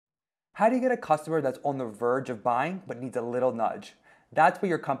How do you get a customer that's on the verge of buying but needs a little nudge? That's where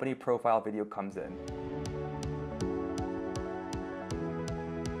your company profile video comes in.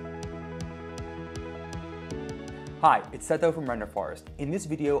 Hi, it's Seto from Renderforest. In this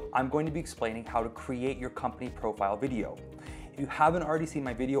video, I'm going to be explaining how to create your company profile video. If you haven't already seen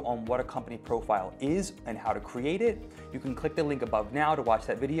my video on what a company profile is and how to create it, you can click the link above now to watch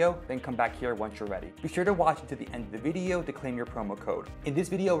that video, then come back here once you're ready. Be sure to watch it to the end of the video to claim your promo code. In this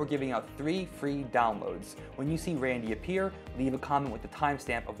video, we're giving out 3 free downloads. When you see Randy appear, leave a comment with the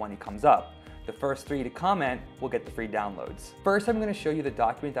timestamp of when he comes up. The first 3 to comment will get the free downloads. First, I'm going to show you the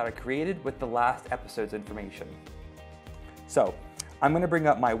document that I created with the last episode's information. So, I'm going to bring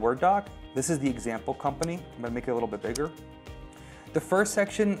up my Word doc. This is the example company. I'm going to make it a little bit bigger. The first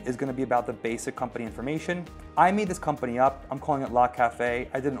section is going to be about the basic company information. I made this company up. I'm calling it La Cafe.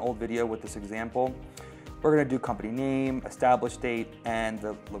 I did an old video with this example. We're going to do company name, established date, and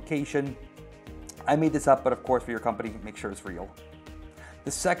the location. I made this up, but of course for your company, make sure it's real.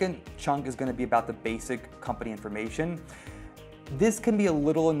 The second chunk is going to be about the basic company information. This can be a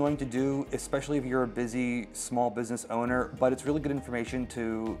little annoying to do, especially if you're a busy small business owner, but it's really good information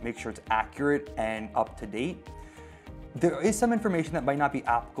to make sure it's accurate and up to date. There is some information that might not be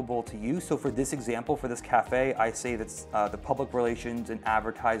applicable to you. So for this example, for this cafe, I say that the public relations and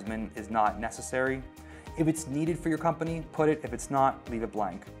advertisement is not necessary. If it's needed for your company, put it. If it's not, leave it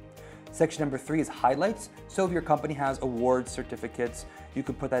blank. Section number 3 is highlights. So if your company has awards, certificates, you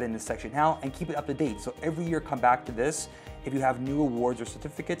can put that in this section now and keep it up to date. So every year come back to this. If you have new awards or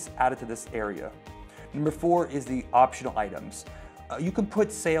certificates, add it to this area. Number 4 is the optional items. You can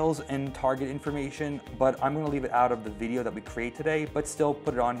put sales and target information, but I'm going to leave it out of the video that we create today, but still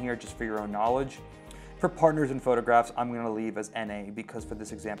put it on here just for your own knowledge. For partners and photographs, I'm going to leave as NA because for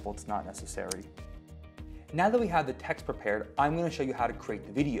this example, it's not necessary. Now that we have the text prepared, I'm going to show you how to create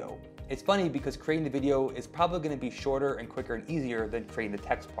the video. It's funny because creating the video is probably going to be shorter and quicker and easier than creating the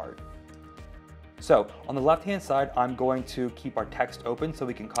text part. So on the left-hand side, I'm going to keep our text open so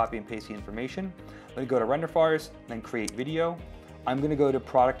we can copy and paste the information. I'm going to go to Renderforest, then create video. I'm going to go to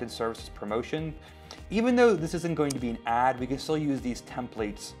product and services promotion. Even though this isn't going to be an ad, we can still use these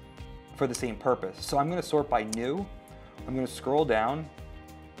templates for the same purpose. So I'm going to sort by new. I'm going to scroll down.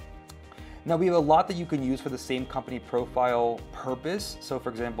 Now we have a lot that you can use for the same company profile purpose. So for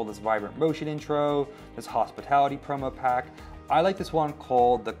example, this vibrant motion intro, this hospitality promo pack. I like this one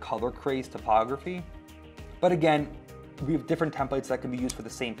called the color craze topography. But again, we have different templates that can be used for the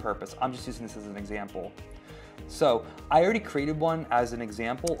same purpose. I'm just using this as an example. So I already created one as an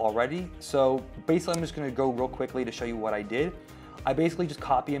example already. So basically I'm just going to go real quickly to show you what I did. I basically just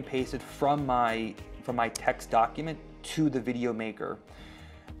copy and pasted from my text document to the video maker.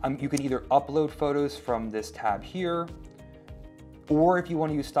 You can either upload photos from this tab here, or if you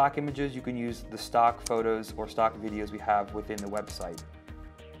want to use stock images, you can use the stock photos or stock videos we have within the website.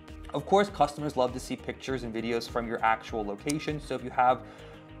 Of course, customers love to see pictures and videos from your actual location. So if you have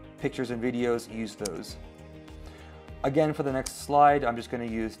pictures and videos, use those. Again, for the next slide, I'm just going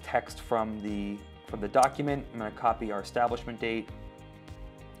to use text from the document. I'm going to copy our establishment date.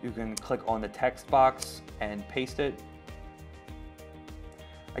 You can click on the text box and paste it.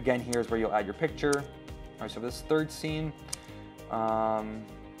 Again, here's where you'll add your picture. All right, so this third scene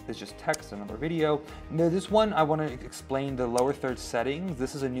is just text, another video. Now this one, I want to explain the lower third settings.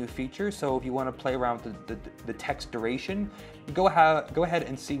 This is a new feature, so if you want to play around with the text duration, go ahead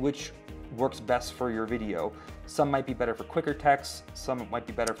and see which works best for your video. Some might be better for quicker text, some might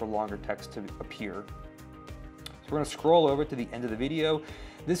be better for longer text to appear. So we're going to scroll over to the end of the video.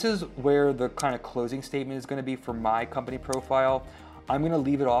 This is where the kind of closing statement is going to be for my company profile. I'm going to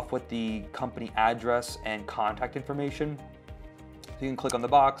leave it off with the company address and contact information. So you can click on the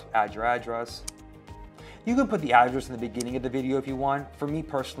box, add your address. You can put the address in the beginning of the video if you want. For me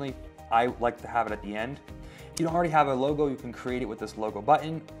personally, I like to have it at the end. If you don't already have a logo, you can create it with this logo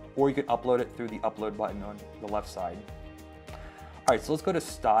button, or you can upload it through the upload button on the left side. All right, so let's go to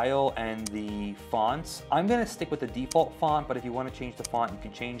style and the fonts. I'm gonna stick with the default font, but if you wanna change the font, you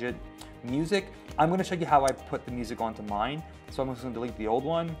can change it. Music, I'm gonna show you how I put the music onto mine. So I'm just gonna delete the old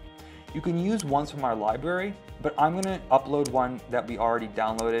one. You can use ones from our library, but I'm gonna upload one that we already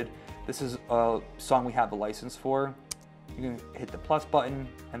downloaded. This is a song we have the license for. You can hit the plus button,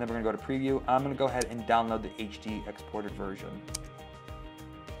 and then we're gonna go to preview. I'm gonna go ahead and download the HD exported version.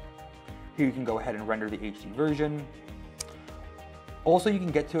 Here you can go ahead and render the HD version. Also, you can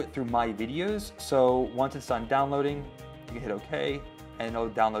get to it through my videos. So once it's done downloading, you can hit OK, and it'll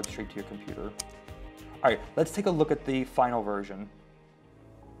download straight to your computer. All right, let's take a look at the final version.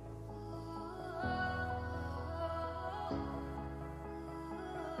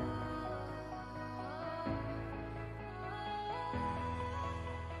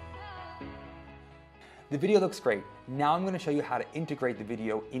 The video looks great. Now I'm going to show you how to integrate the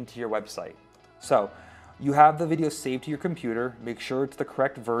video into your website. So you have the video saved to your computer. Make sure it's the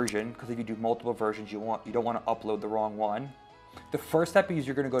correct version, because if you do multiple versions, you don't want to upload the wrong one. The first step is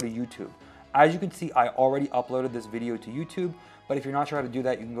you're going to go to YouTube. As you can see, I already uploaded this video to YouTube, but if you're not sure how to do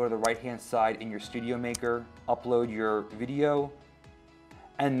that, you can go to the right-hand side in your Studio Maker, upload your video,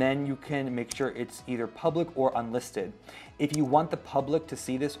 and then you can make sure it's either public or unlisted. If you want the public to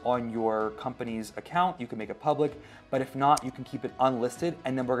see this on your company's account, you can make it public, but if not, you can keep it unlisted,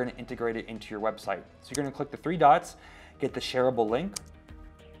 and then we're gonna integrate it into your website. So you're gonna click the three dots, get the shareable link,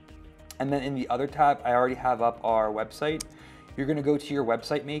 and then in the other tab, I already have up our website. You're gonna go to your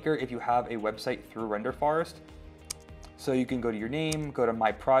website maker if you have a website through Renderforest. So you can go to your name, go to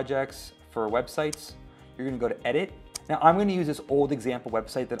My Projects for websites. You're gonna go to Edit. Now I'm going to use this old example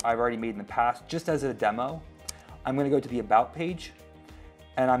website that I've already made in the past just as a demo. I'm going to go to the About page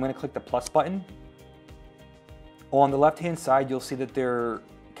and I'm going to click the plus button. On the left hand side, you'll see that they're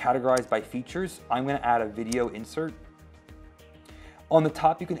categorized by features. I'm going to add a video insert. On the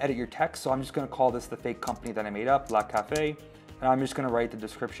top, you can edit your text. So I'm just going to call this the fake company that I made up, La Cafe. And I'm just going to write the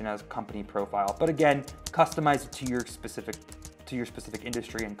description as company profile. But again, customize it to your specific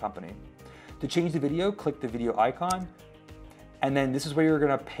industry and company. To change the video, click the video icon, and then this is where you're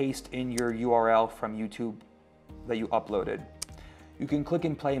gonna paste in your URL from YouTube that you uploaded. You can click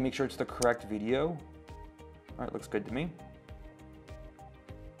and play and make sure it's the correct video. All right, looks good to me.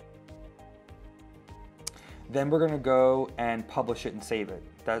 Then we're gonna go and publish it and save it.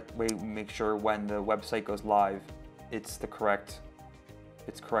 That way we make sure when the website goes live, it's correct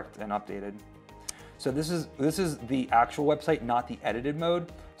and updated. So this is the actual website, not the edited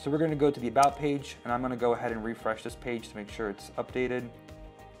mode. So we're gonna go to the About page, and I'm gonna go ahead and refresh this page to make sure it's updated.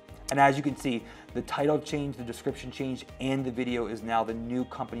 And as you can see, the title changed, the description changed, and the video is now the new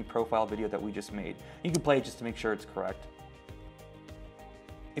company profile video that we just made. You can play it just to make sure it's correct.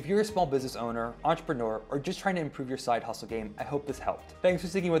 If you're a small business owner, entrepreneur, or just trying to improve your side hustle game, I hope this helped. Thanks for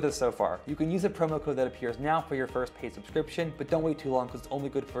sticking with us so far. You can use the promo code that appears now for your first paid subscription, but don't wait too long because it's only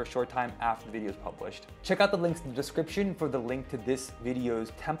good for a short time after the video is published. Check out the links in the description for the link to this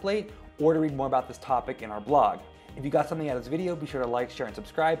video's template or to read more about this topic in our blog. If you got something out of this video, be sure to like, share, and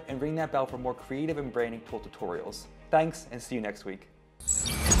subscribe, and ring that bell for more creative and branding tool tutorials. Thanks, and see you next week.